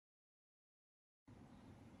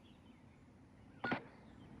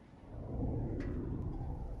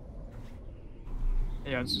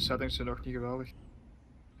Ja, dus de settings zijn nog niet geweldig.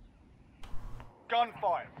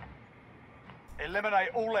 Gunfight.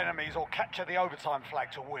 Eliminate all enemies or capture the overtime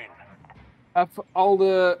flag to win. Even al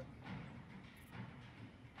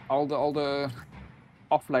de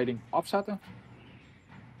afleiding afzetten.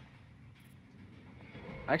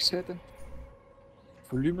 Rechts zetten.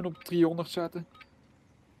 Volume op 300 zetten.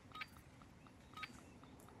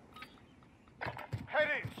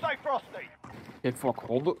 Head in, stay frosty. Geef vlak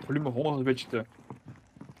 100, volume 100 een beetje te.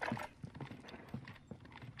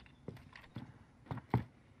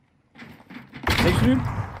 Niks nu?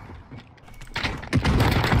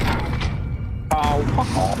 Auw,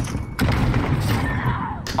 fuck off.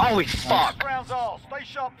 Holy fuck! Rounds all. Stay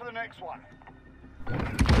sharp for the next one.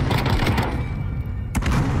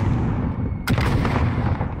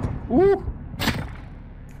 Oeh.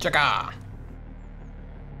 Tjaka!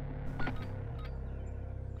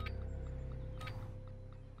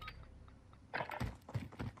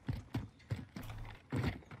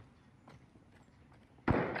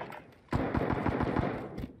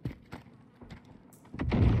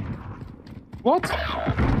 Wat?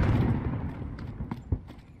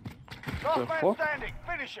 Last man fuck? standing.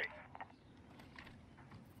 Finish it.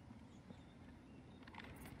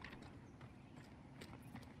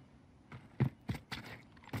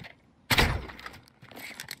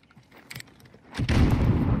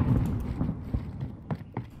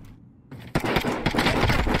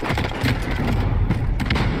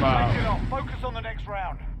 Wauw. Take it off. Focus on the next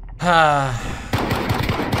round.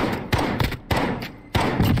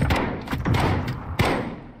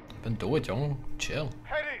 Ik ben dood, jong. Chill.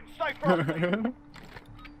 Head in, stay frosty.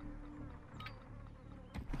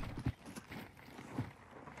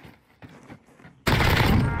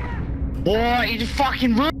 Boy, he's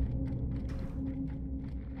fucking room.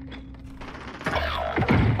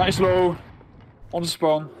 Hij is low. Onze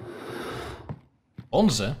spawn.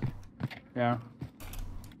 Onze? Ja.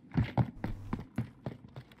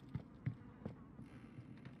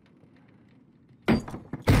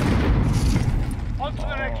 On to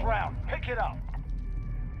the next round. Pick it up.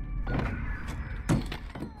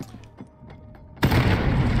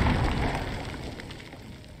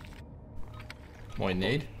 Mooi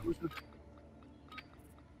nade.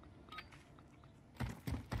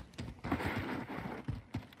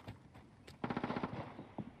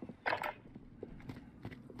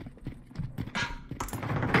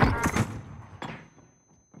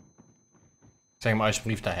 Zeg maar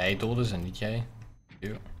alsjeblieft dat hij dood is en niet jij.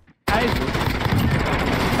 Ja. Hij is goed.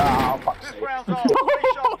 Ah, fuck. This round's all. Stay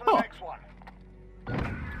sharp for the next one.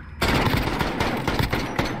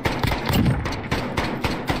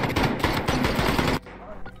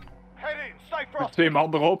 Head in, stay Met frosty. 2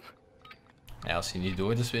 man erop. Ja, als hij niet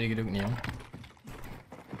dood is, weet ik het ook niet, jong.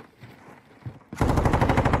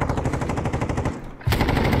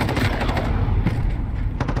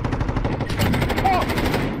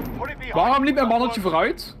 Put it behind. Waarom liep mijn mannetje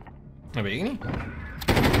vooruit? Dat weet ik niet.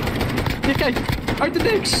 Hier, kijk. Uit de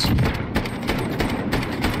niks.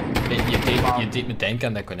 Je deed me denken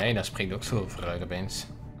aan dat konijn, dat springt ook zo vooruit opeens.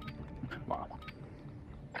 Wauw.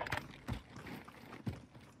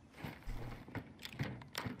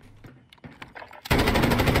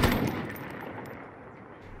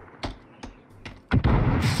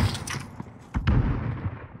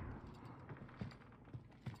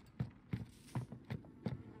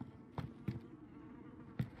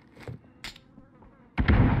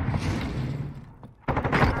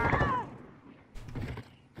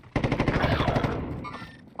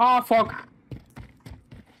 Ah, fuck.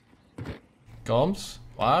 Komt,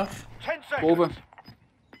 waar? 10 seconds. Boven.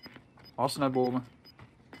 Hassen naar boven.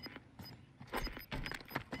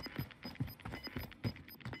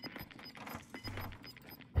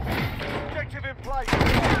 Objective in place.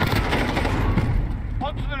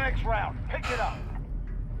 On to the next round. Pick it up.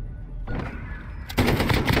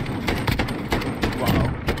 Wauw.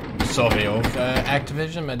 Sorry hoor,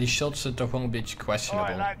 Activision, maar die shots zijn toch wel een beetje Alright,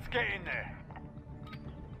 questionable. lads, get in there.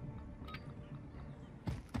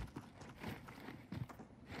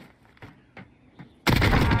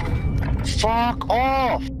 Fuck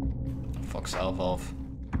off! Fuck zelf af.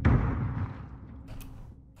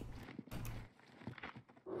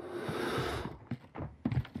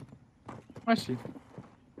 I see.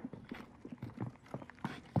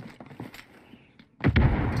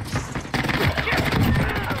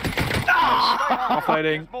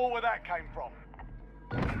 Afleiding. There's more where that came from.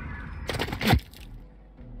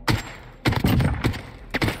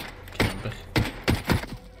 Camper.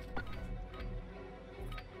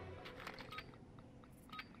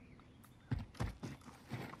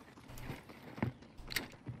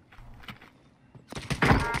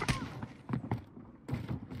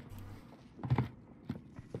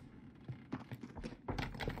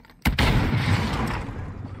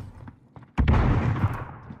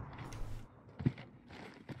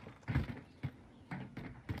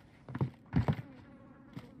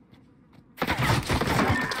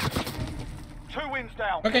 Wind's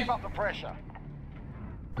down. Okay. Keep up the pressure.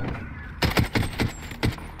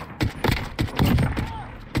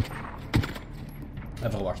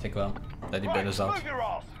 En verwacht ik wel dat hij binnen zat. Move your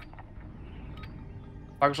ass.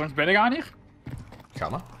 Mag ik soms binnen gaan hier? Ga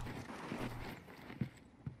maar.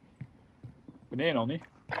 Nee, nog niet.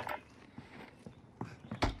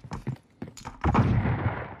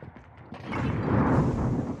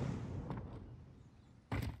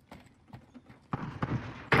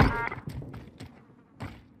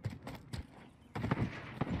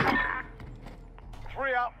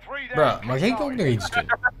 Three up, three down. Bruh, mag ik ook nog iets doen?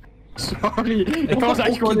 Sorry, Ik ik was mag echt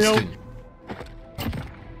ook gewoon iets heel... doen.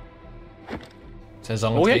 Zijn ze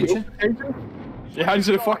al Oh, een jij treintje? Ja, die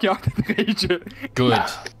zitten fuck je achter het reetje.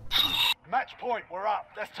 Good. Match point, we're up.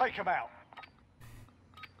 Let's take him out.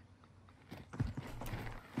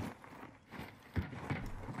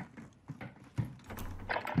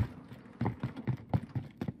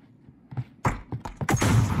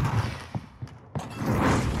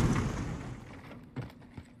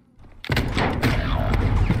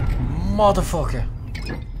 Motherfucker.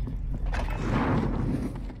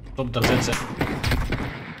 Top, daar zit ze.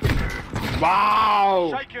 Wauw!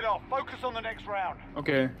 Shake it off. Focus on the next round.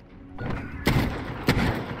 Oké.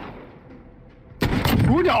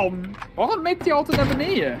 Hoe dan? Waarom mikt hij altijd naar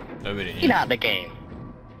beneden? Dat weet ik Get niet. out of the game.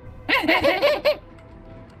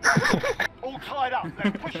 All tied up.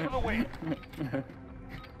 Now push for the win.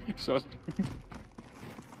 Sorry.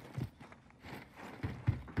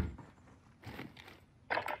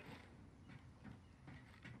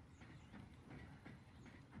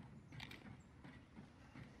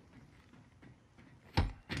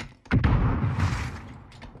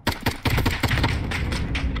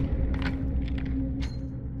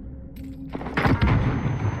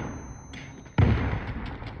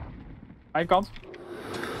 Aan je kant.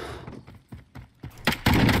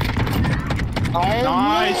 Oh,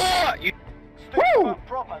 Nice. what? You Stick to it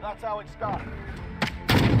proper. That's how it's done.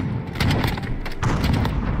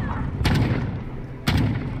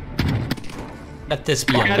 Let this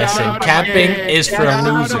be a lesson. Camping is for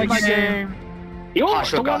losers. Yo,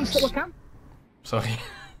 your guns. Sorry.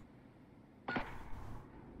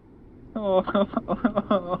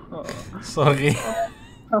 Sorry.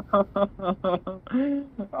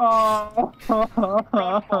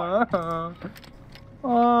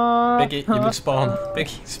 Pikkie, je moet spannen.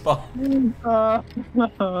 Pikkie, span.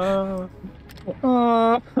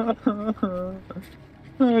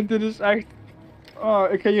 Dit is echt...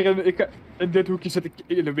 Oh, ik ga hier in dit hoekje zit ik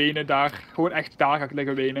in de wenen daar. Gewoon echt daar ga ik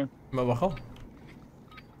liggen wenen. Maar waarom?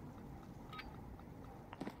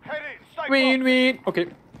 Head in. Stay Ween, focused. ween. Oké.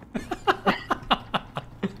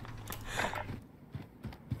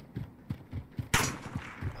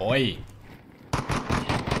 Hoi.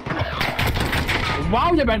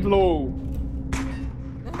 Wauw, jij bent low.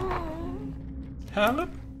 Help.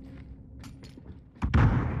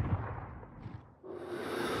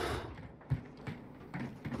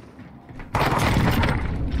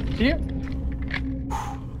 Zie je?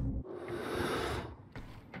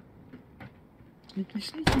 Sneaky,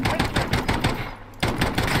 sneaky.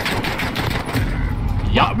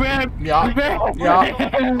 Ja, Wim! Ja. Wim! Ja.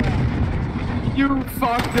 You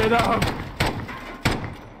fucked it up!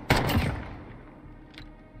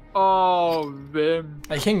 Oh, Wim.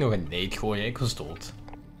 Hij ging nog een nade gooien, ik was dood.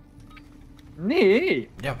 Nee!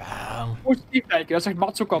 Jawel. Positief denken, dat zegt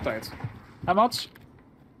Mats ook altijd. Hé Mats?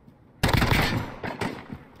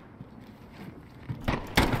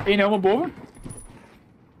 Eén helemaal boven.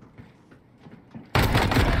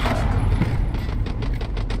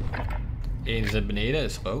 Eén zit beneden,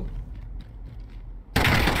 is row.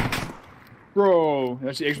 Bro, dat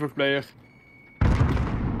is die Xbox player.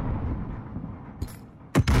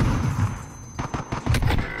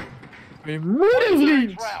 Je moeder vriend!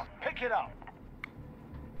 Next round. Pick it up.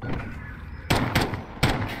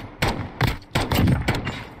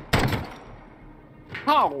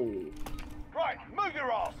 Auw! Right. Move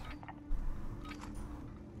your ass.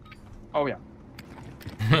 Oh ja.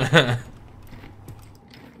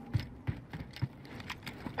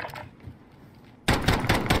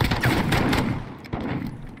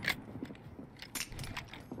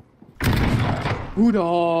 Hoe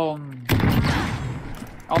dan?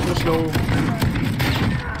 Andere slow.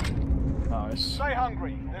 Nice. Stay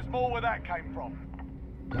hungry. There's more where that came from.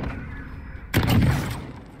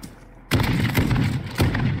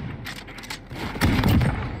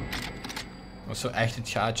 Of zo echt het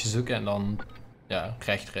gaatje zoeken en dan, ja,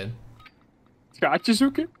 recht erin. Het gaatje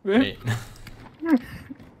zoeken? Nee.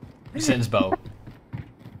 Zinsbouw.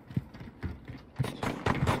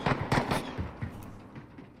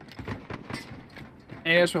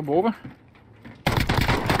 En hij is weer boven.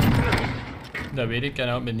 Dat weet ik en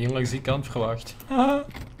ik had me niet langs die kant verwacht. Maar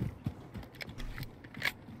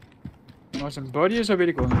als een body is, dat weet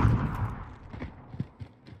ik wel niet.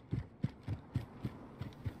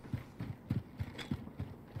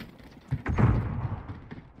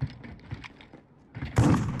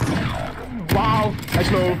 Wauw, hij is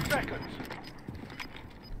low. Seconds.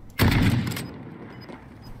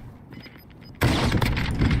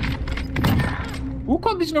 Hoe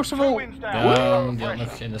kan die nog Two zoveel? wins down. Ja, die had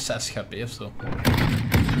nog in de 6 HP of zo.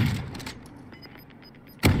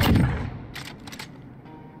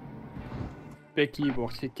 Pikkie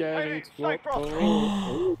wordt gecarried. Hey, safe roster.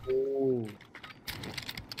 Oh.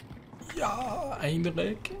 Ja,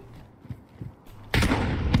 eindelijk.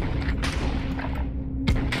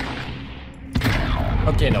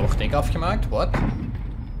 Oké, nou wordt ik afgemaakt. Wat?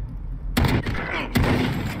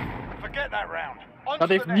 Forget that round. On Dat to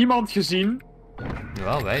heeft the next. niemand gezien.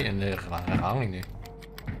 Ja, wij in de herhaling nu.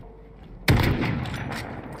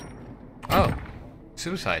 Oh,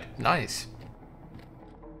 suicide. Nice.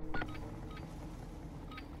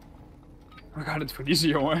 We gaan het verliezen,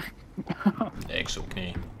 jongen. Nee, ik zoek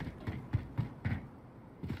niet.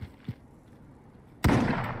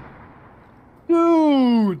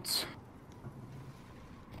 Dude.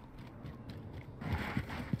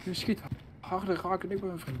 Je schiet harder raken dan ik bij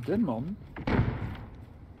mijn vriendin, man.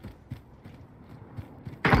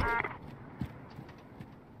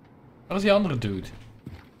 Wat is die andere dude?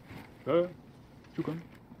 Zoek hem.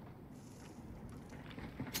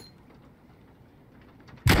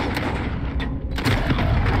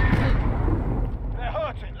 They're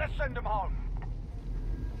hurting. Let's send them home.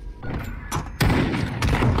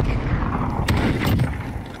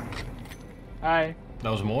 Hi.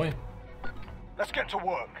 Dat was mooi. Let's get to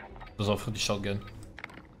work. Dat is al voor die shotgun.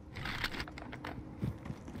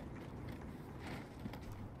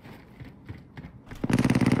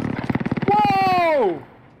 Wow!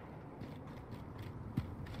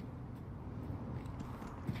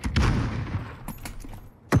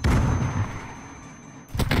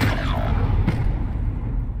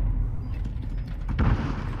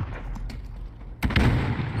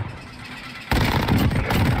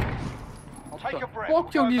 Take a breath.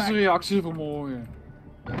 Fuck joh, We'll go die back. reactievermogen.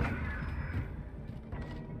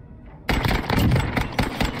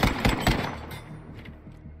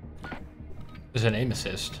 Er zijn 1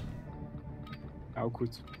 assist. Ja, ook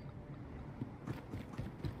goed.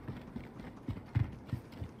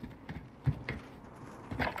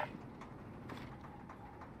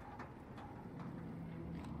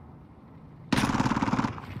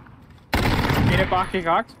 Eén een paar keer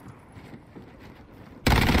geraakt.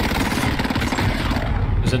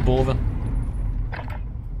 Er zit boven.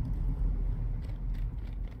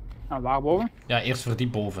 Nou, waar boven? Ja, eerst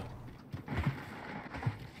verdiep boven.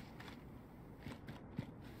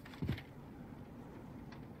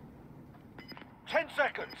 Ten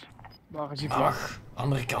seconds. Waar is die vlag? Ach,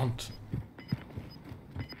 andere kant.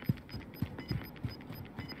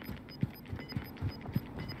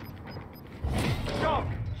 Go.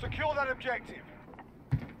 Secure that objective.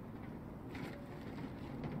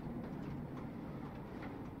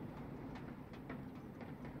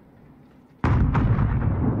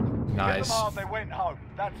 Get them Nice. hard. They went home.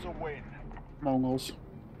 That's a win. Mongols.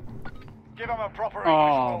 Give them a proper English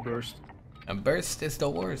Oh, welcome. burst. Een burst is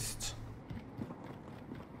the worst.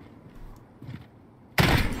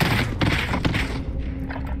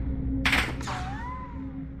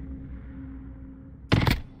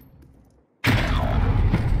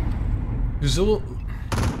 Hoezo?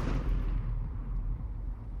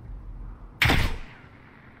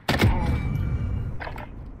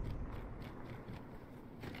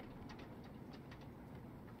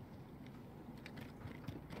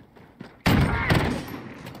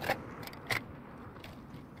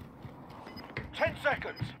 Ten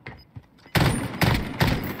seconds.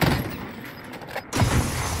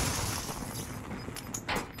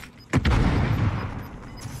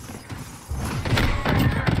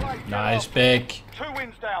 Nice pick. 2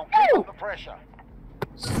 wins down. Keep Ow. up the pressure.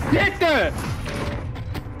 Zitten!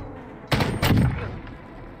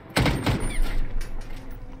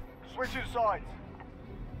 Switching sides.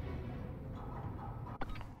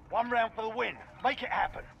 1 round for the win. Make it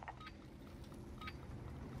happen.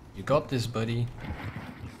 You got this, buddy.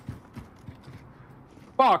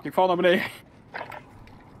 Fuck, ik val naar beneden.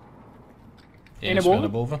 Eén naar is weer boven? naar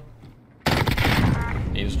boven.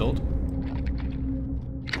 Eén is dood.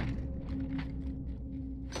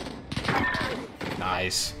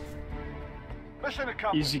 Nice. Mission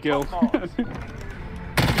accomplished. Easy kill. Top marks.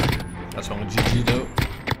 Dat is gewoon een GG though.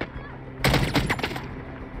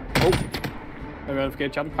 Oh. We hebben een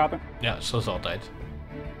verkeerd chat praten. Ja, zoals altijd.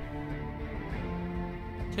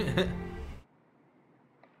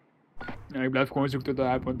 Ja, ik blijf gewoon zoeken tot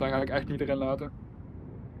de hype, want daar ga ik echt niet erin laten.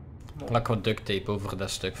 Plak wat duct tape over dat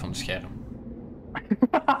stuk van het scherm.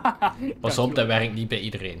 Pas op, dat werkt niet bij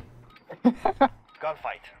iedereen.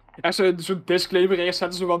 Gunfight. Als ze zo'n disclaimer eerst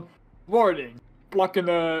zetten ze van... Warning. Plak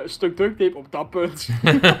een stuk duct tape op dat punt.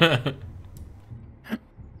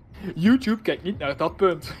 YouTube kijkt niet naar dat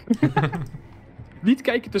punt. Niet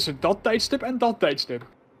kijken tussen dat tijdstip en dat tijdstip.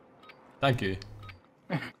 Dank u.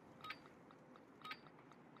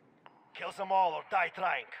 Kill them all or die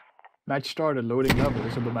trying. Match started, loading level.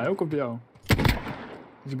 Is dat bij mij ook of bij jou?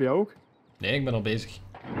 Is het bij jou ook? Nee, ik ben al bezig.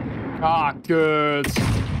 Ah, kut.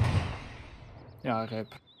 Ja, rip.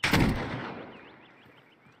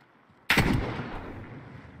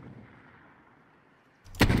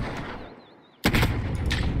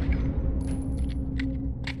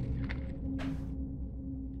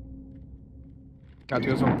 Ja, het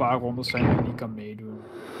weer zo'n paar rondes zijn dat ik niet kan meedoen.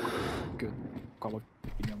 Kut. Call of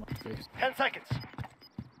Duty maar geweest. 10 seconds.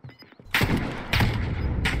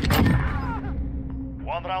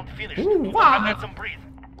 One round finished. Wow. Let them breathe.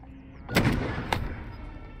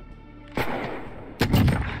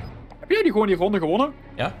 Heb jij die gewoon die ronde gewonnen?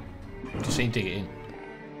 Ja? Het was 1 tegen 1.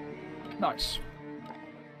 Nice.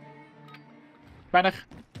 Weinig.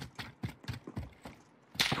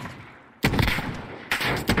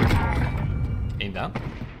 Eén daan.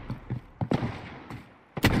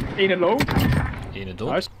 1 low. 1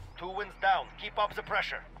 dood. Nice. 2 wins down. Keep up the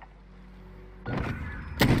pressure.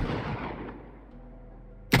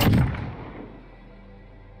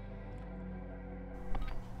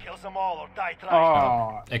 Kill them all or die trying.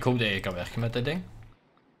 Ah, Ik hoop dat je kan werken met dit ding.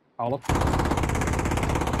 half.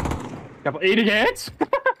 Ik heb al enigheid.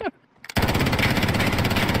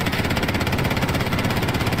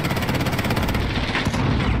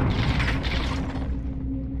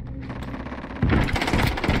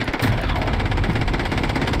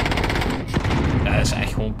 Ja, dat is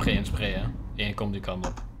echt gewoon pre en spray, hè. Eén komt die kant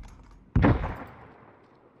op.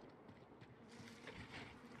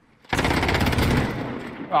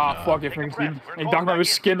 Ah, fuck, je hebt me gezien. Ik dacht met mijn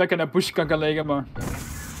skin dat ik in een bush kan liggen, maar...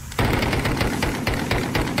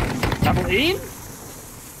 Level 1?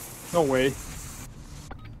 No way.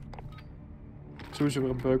 Sowieso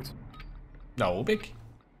weer bugged. Nou, hoop ik.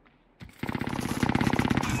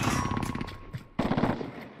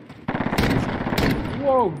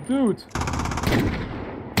 Wow, dude.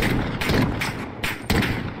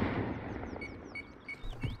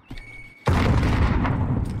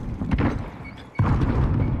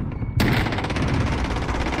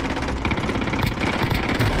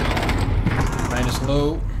 Mijn is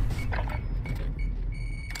low.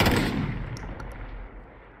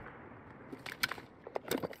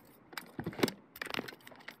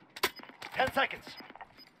 Seconds.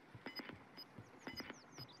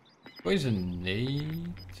 Poison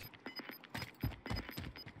nade.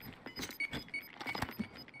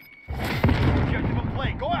 Objective in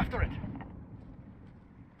play. Go after it.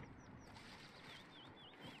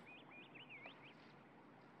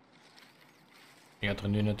 Je gaat er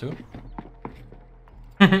nu naartoe.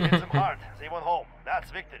 Hit them hard. They went home.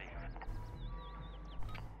 That's victory.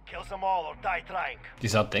 Kill them all or die trying. Die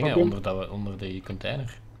zat dingen Oké. onder die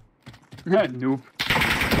container. Ja, noob.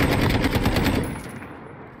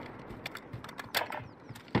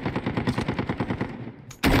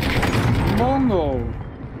 Mongo.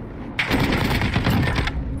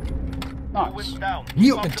 Who wins Nice. down? Niet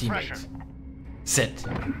Keep op up een the teammate. pressure. Zet.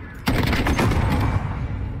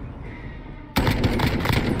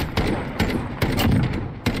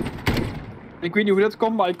 Ik weet niet hoe dat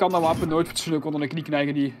komt, maar ik kan dat wapen nooit fatsoenlijk onder de knie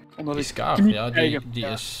krijgen. Onder Die de scarf, knie ja, krijgen. die Ja.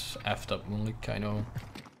 is effed up moeilijk, I know.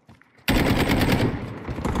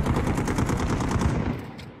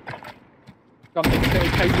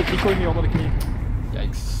 Ik krijg die knie niet onder de knie.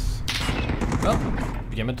 Yikes. Wel,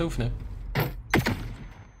 begin met te oefenen.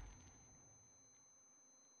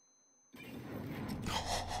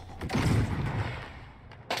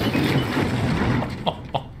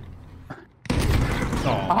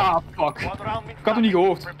 Ah, fuck. One round wins Ik had hem niet down.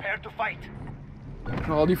 gehoord. Prepare to fight.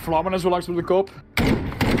 Al die vlammen en zo langs op de kop.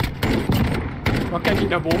 Dan kijk ik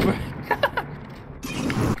naar boven.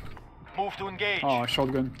 Move to engage. Ah,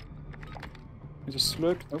 shotgun. Is het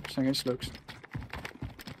slug? Nope, het zijn geen slugs.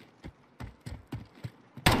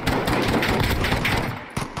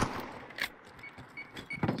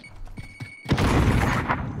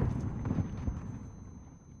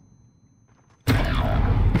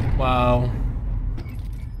 Wauw.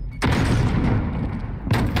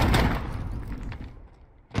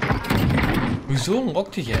 Hoezo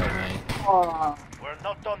lokte jij op mij? Ah. We're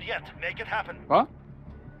not done yet. Make it happen. Wat?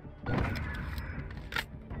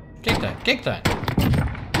 Kijk daar, kijk daar.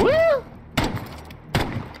 Woe!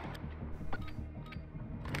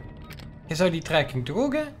 Je zou die trekking toch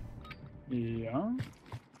ook, hè? Ja.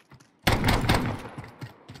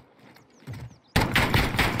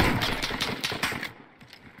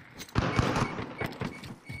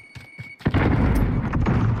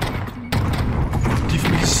 Die heeft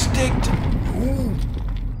me gestikt. Oeh.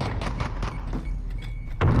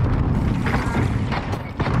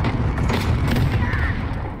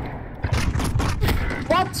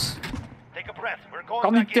 Wat? Take a breath. We're going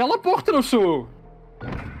Kan die back in. teleporten of zo?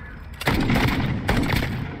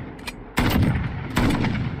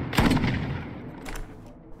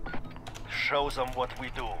 Show them what we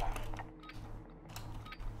do.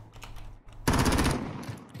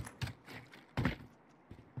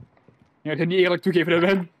 Je gaat niet eerlijk toegeven dat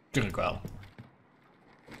win. Tuurlijk wel.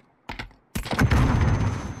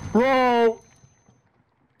 Bro!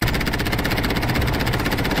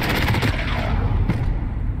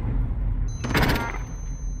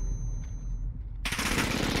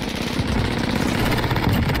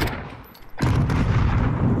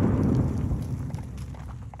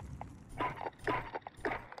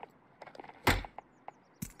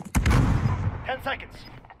 Seconds.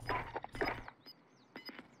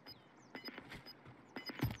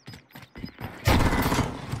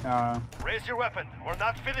 Ja. Raise your weapon. We're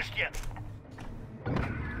not finished yet.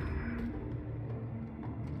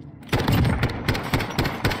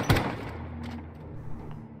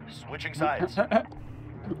 Switching sides.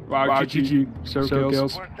 Wow, GG. So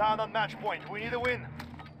kills. We're down on match point. We need a win.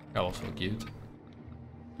 Dat was wel cute.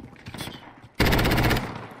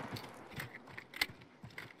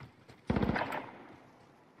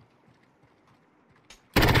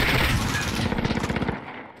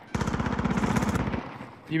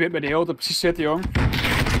 Die weet bij de hele tijd precies zitten, jong.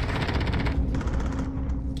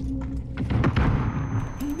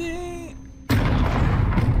 Nee.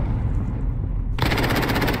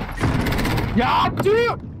 Ja,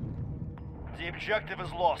 tuur! The objective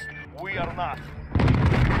is lost. We are not.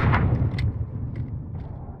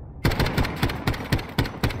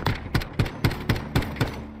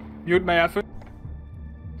 Mute mij even.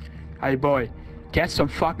 Hey boy, get some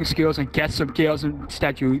fucking skills and get some kills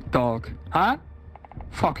instead, you dog. Huh?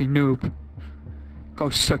 Fucking noob. Go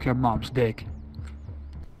suck your mom's dick.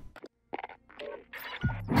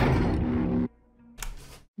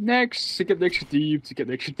 Next, ik heb niks getypt, ik heb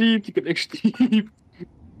niks getypt, ik heb niks getypt.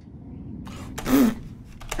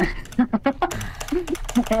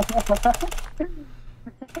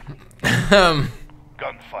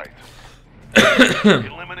 Gunfight.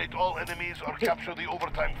 Eliminate all enemies or capture the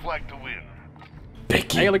overtime flag to win.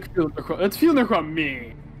 Pikkie. Eigenlijk viel het nog wel, het viel nog wel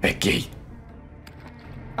mee. Pikkie.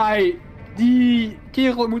 Ai, die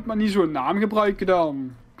kerel moet maar niet zo'n naam gebruiken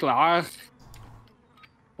dan. Klaar.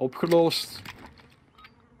 Opgelost.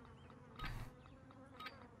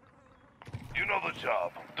 You know the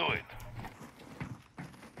job. Do it.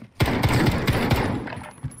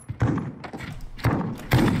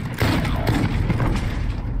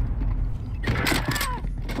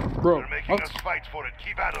 Bro, They're making wat? us fight for it.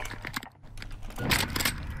 Keep at 'em.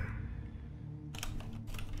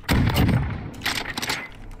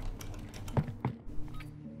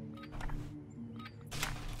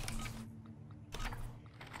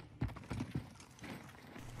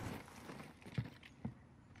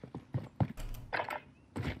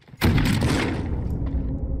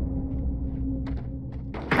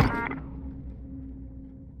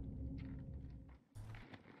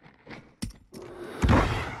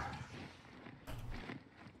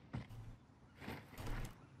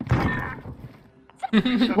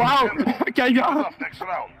 Wauw, kijk daar. Off next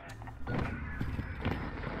round.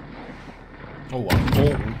 Oh, wow.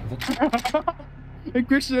 Oh. Ik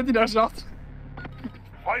wist dat hij daar zat.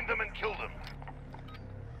 Find them and kill them.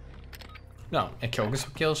 Nou, ik ga ook eens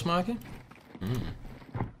wat kills maken.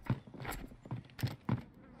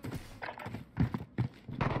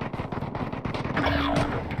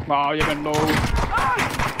 Wauw, je bent low.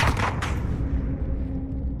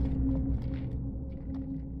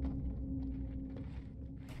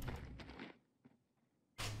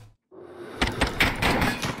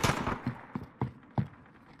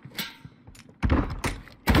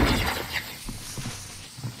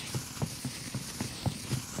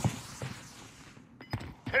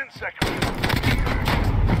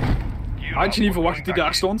 Had je niet verwacht dat hij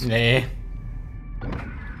daar stond? Nee.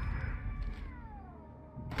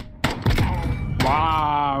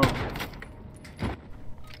 Wauw.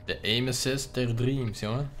 De aim assist der dreams,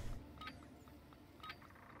 jongen.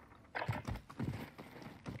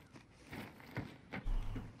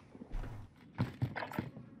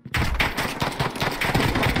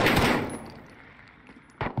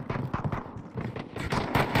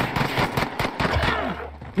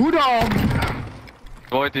 Hoe dan?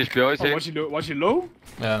 Ooit is bij ons Oh, heen. was hij low?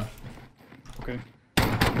 Ja. Oké.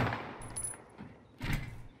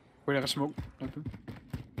 Gooi daar een smoke naartoe.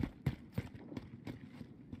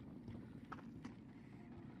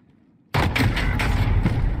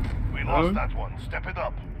 We lost that one. Step it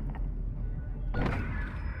up.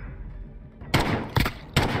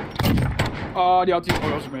 Ah, die had hij. Oh,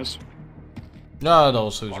 dat was een mis. Ja, dat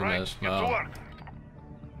was sowieso Alright, mis. get to Maar work.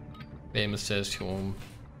 aim assist gewoon.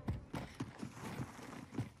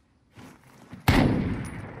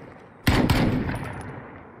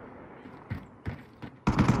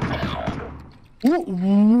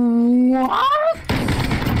 What?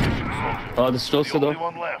 Oh, de slotste The only dan.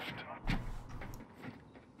 one left.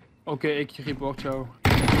 Oké, ik report jou.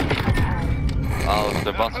 Als de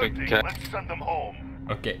They're was hurting. ik. Let's send them home.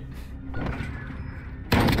 Oké.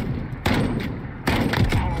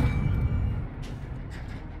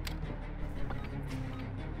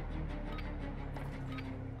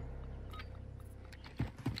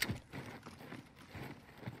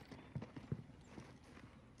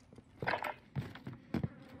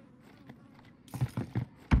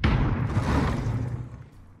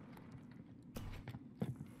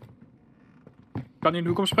 Kan hij in de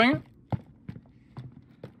hoek omspringen?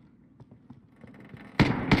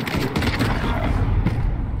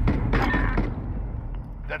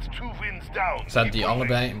 That's 2 wins down. Zet Keep die moving.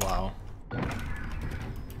 allebei? Wauw.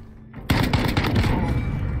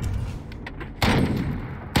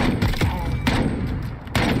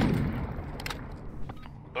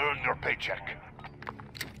 Earn your paycheck.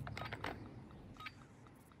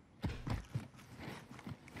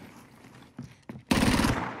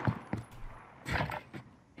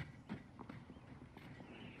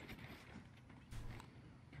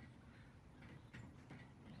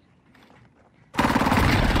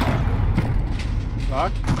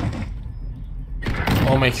 Waar?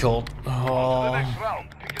 Oh mijn god. On to the Oh. next round.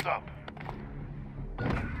 Pick it up.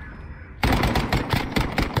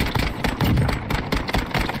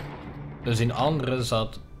 Dus een andere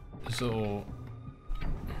zat zo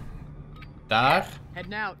daar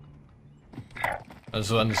Heading out. en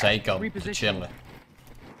zo aan de zijkant te Reposition. chillen.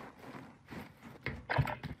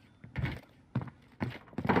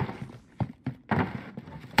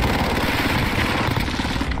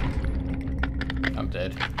 I'm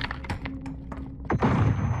dead.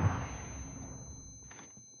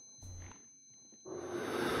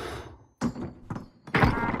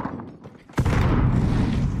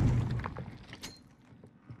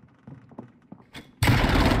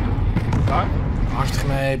 Daar? Achter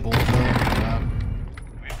mij, boven. Ja,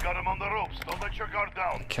 We've got him on the ropes. Don't let your guard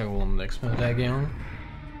down. ik ga gewoon niks meer zeggen, jongen.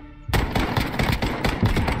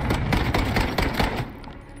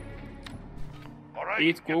 Alright,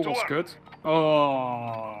 Eet get to kogels, work. kut.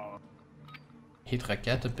 Oh. Heet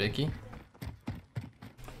raketten, Pikkie.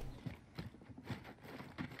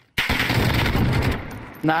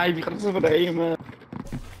 Nee, die gaat over de aimen.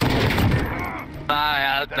 Ah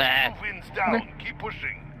ja, That's nee. 2 wins down. Keep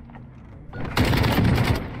pushing.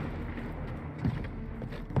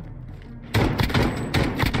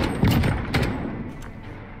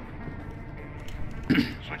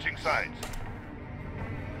 Switching sides.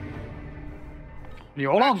 Die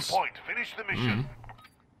Hollands. Point. Finish the mission.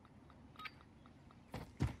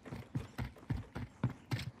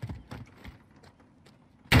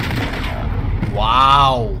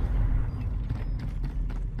 Wauw.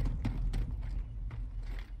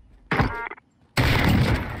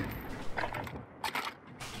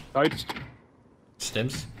 Uit.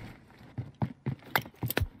 Stims.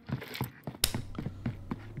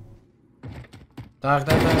 Daar.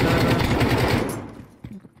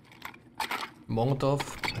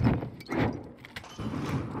 Molotov.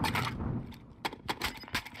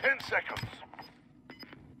 10 seconds.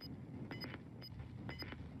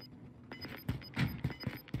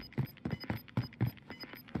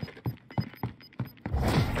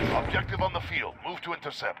 Objective on the field. Move to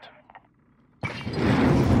intercept.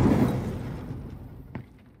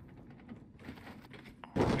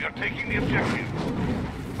 We are taking the objective.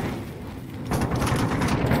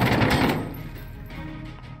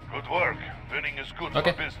 Good work. Winning is good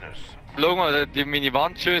Okay. for business. Loop maar, die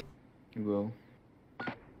mini-wandjes. Wel.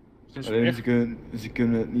 Sinds Alleen wanneer? ze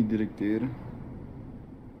kunnen het niet directeren.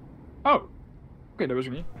 Oh. Oké, dat wist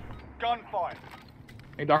ik niet. Gunfight.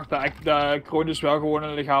 Ik dacht dat Cronus wel gewoon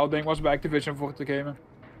een legaal ding was bij Activision voor te gamen.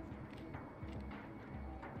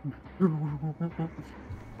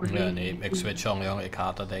 Ja, nee, ik switch al, jongen. Ik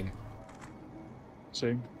haat dat ding.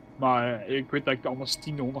 Same. Maar ik weet dat ik anders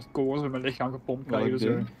 1000 cores in mijn lichaam gepompt krijg. Welk Dus,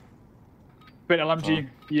 ding? ik ben LMG, Ah.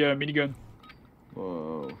 die miniguns.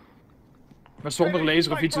 Wow. Maar zonder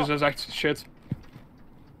laser of iets, dus dat is echt shit.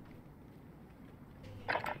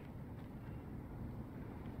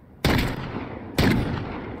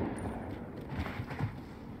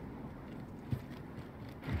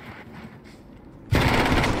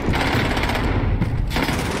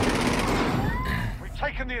 We've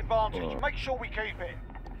taken the advantage. Make sure we keep it.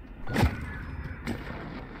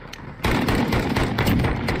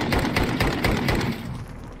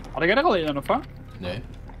 Had jij er al een of wat? Nee.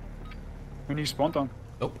 Ik ben niet gespawnd dan.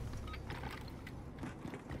 Oh.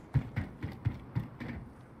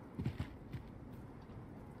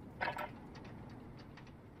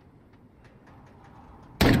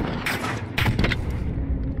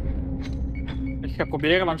 Ik ga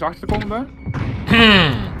proberen langs achter te komen.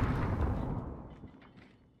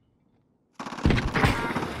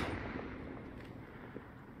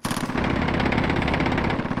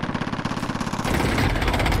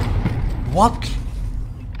 Wat?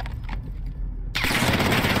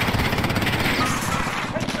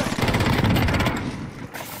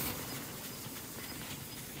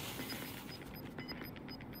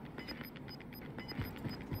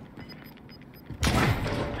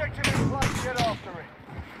 Objective in place. Get after it.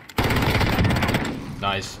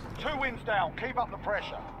 Nice. 2 wins down. Keep up the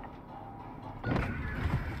pressure.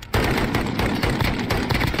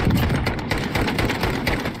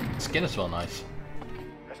 Skin is wel nice.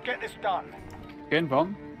 Let's get this done. Geen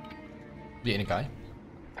van. Die ene guy.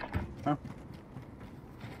 Oh.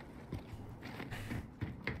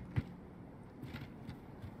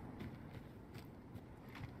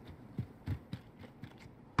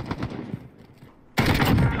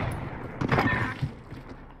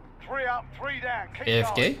 Three up, 3 down. Keep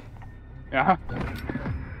AFK? going. Ja.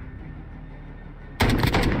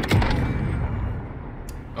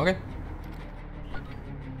 Oké.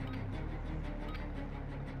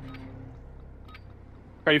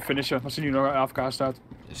 Kan je finishen als hij nu nog AFK staat.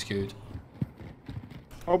 Is goed.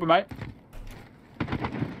 Oh, bij mij.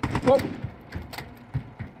 Oh. Ik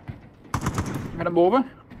ga naar boven.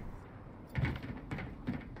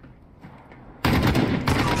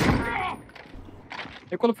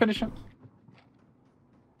 Ik wil hem finishen.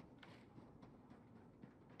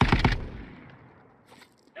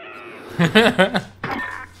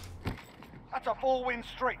 That's a 4-win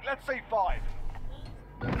streak. Let's see 5.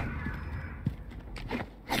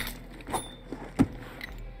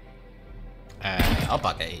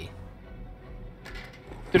 Hoppakee.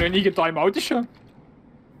 Toen er niet een time-out is, ja.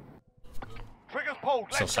 Triggers pulled. Dat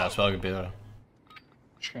zal Let's go. zelfs wel gebeuren.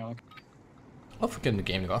 Waarschijnlijk. Of we kunnen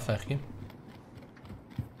de game nog afwerken.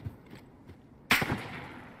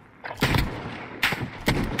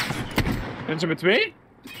 Zijn ze met 2?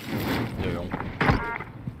 Nee jong.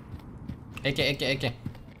 Ikke.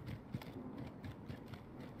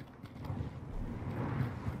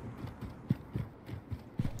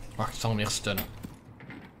 Wacht, ik zal hem eerst stunnen.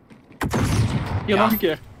 Hier Ja. nog een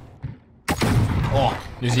keer. Oh,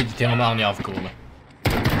 nu ziet het helemaal niet afkomen.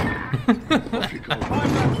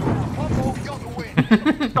 One more, got to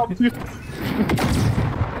win. Stop hier.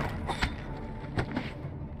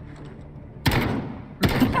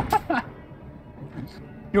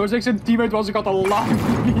 Jongens, ik zijn teammate was ik had al lang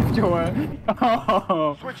geliefd, jongen.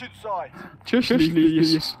 Oh. Switch it sides. Just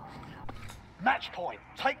please. Match point.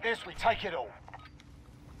 Take this, we take it all.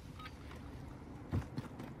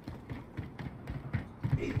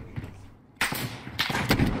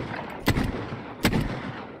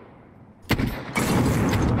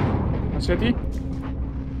 Waar zit hij?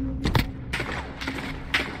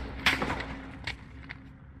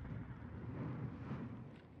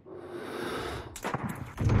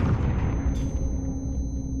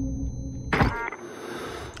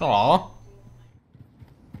 Oh.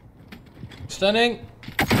 Stunning.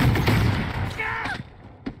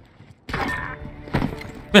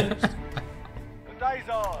 The day's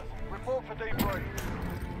ours. Report for debrief.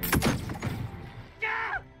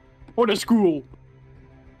 Oh, dat is cool.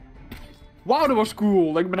 Wauw, dat was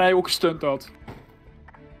cool. Dat ik mij ook gestunt had.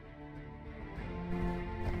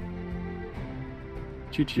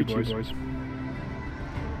 GG boys.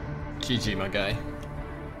 GG my guy.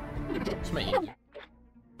 Is mij hier.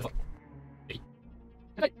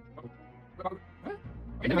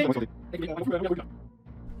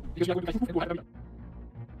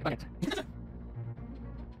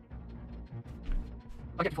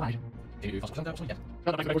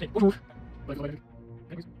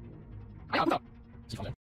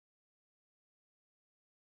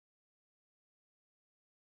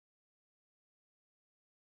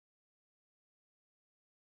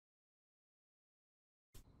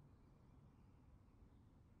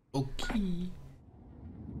 Oké.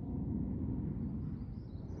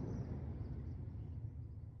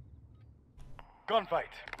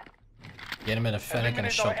 Gunfight. Beginnen met een fennec en een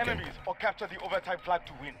Eliminate our shotgun. enemies or capture the overtime flag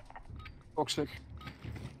to win. Bokstuk.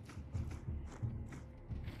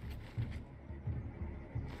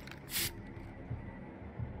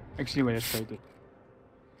 Ik zie waar je schiet.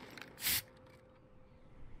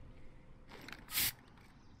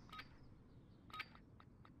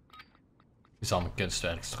 Je zal mijn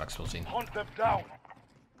kunstwerk straks wel zien. Hunt them down.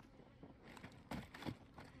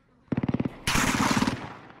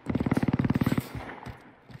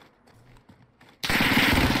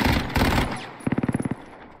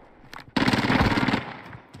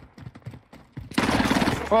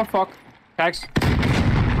 Oh fuck. Kijk.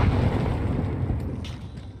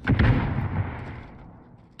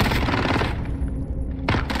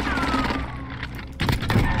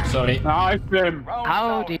 Sorry, Nice Pim. Round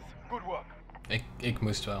Howdy. down. Good work. ik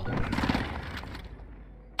moest wel.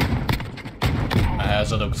 Hij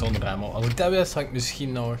zat ook zonder ammo. Als ik dat wist, had ik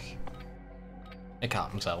misschien nog... Ik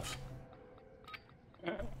haat mezelf.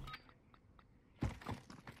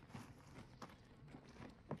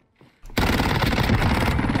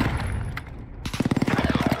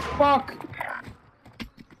 Fuck.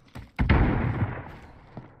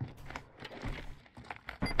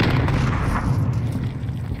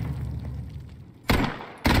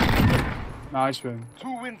 Nice Pim.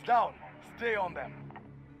 2 wins down. Stay on them.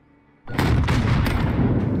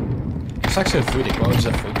 Straks weer voet, ik wou eens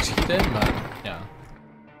even ook schieten, maar ja,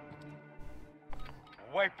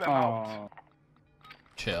 Wipe them out. Oh.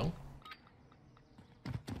 chill.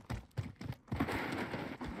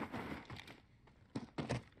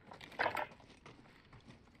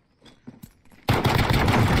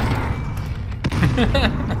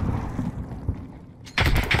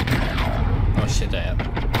 Oh shit, I have.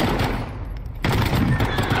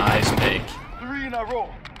 Nice pick. 3 in a row.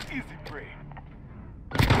 Easy prey.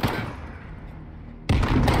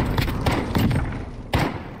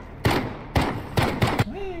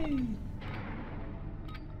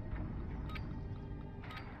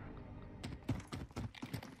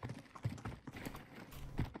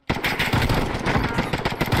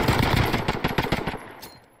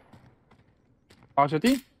 Waar zit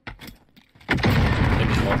hij?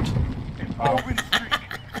 Ik dropt. 4-win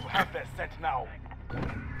streak. You have their scent now.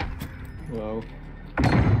 Wauw.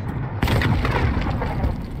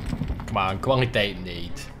 Maar kwaliteit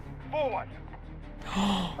niet. Forward.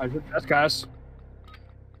 Hij zit SKS.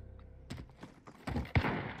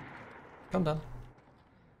 Kom dan.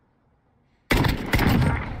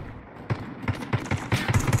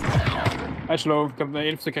 Hij is low. Ik heb hem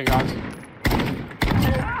 1 stuk geraakt.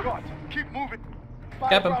 Oh God. Keep moving. 5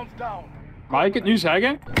 Heb hem. rounds down. Mag ik het nu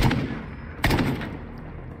zeggen?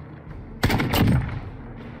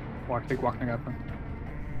 Wacht, ik wacht nog even.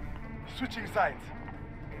 Switching sides.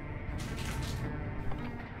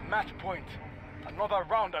 Match point. Another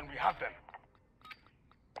round and we have them.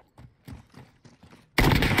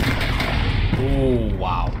 Oeh,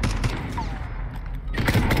 wauw.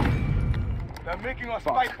 They're making us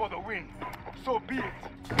Fuck. fight for the win. So be it.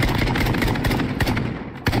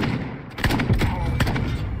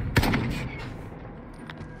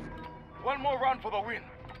 One more round for the win.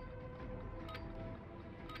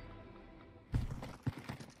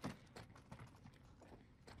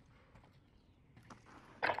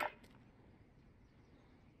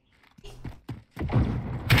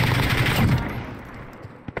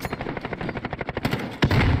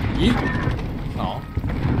 Hier. Oh.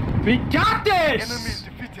 We got Enemy this! is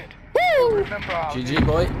defeated. Woo! Remember our GG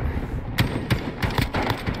boy.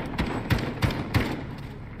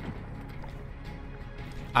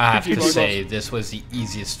 I have to GG, boy. say, this was the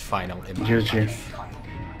easiest final in my GG. life.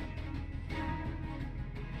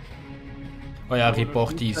 Oh ja,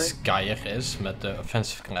 report die Skyer is met de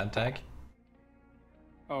offensive clan tag.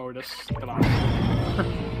 Oh, dat is te laat.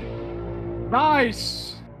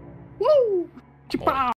 Nice! Woo! Tjepa!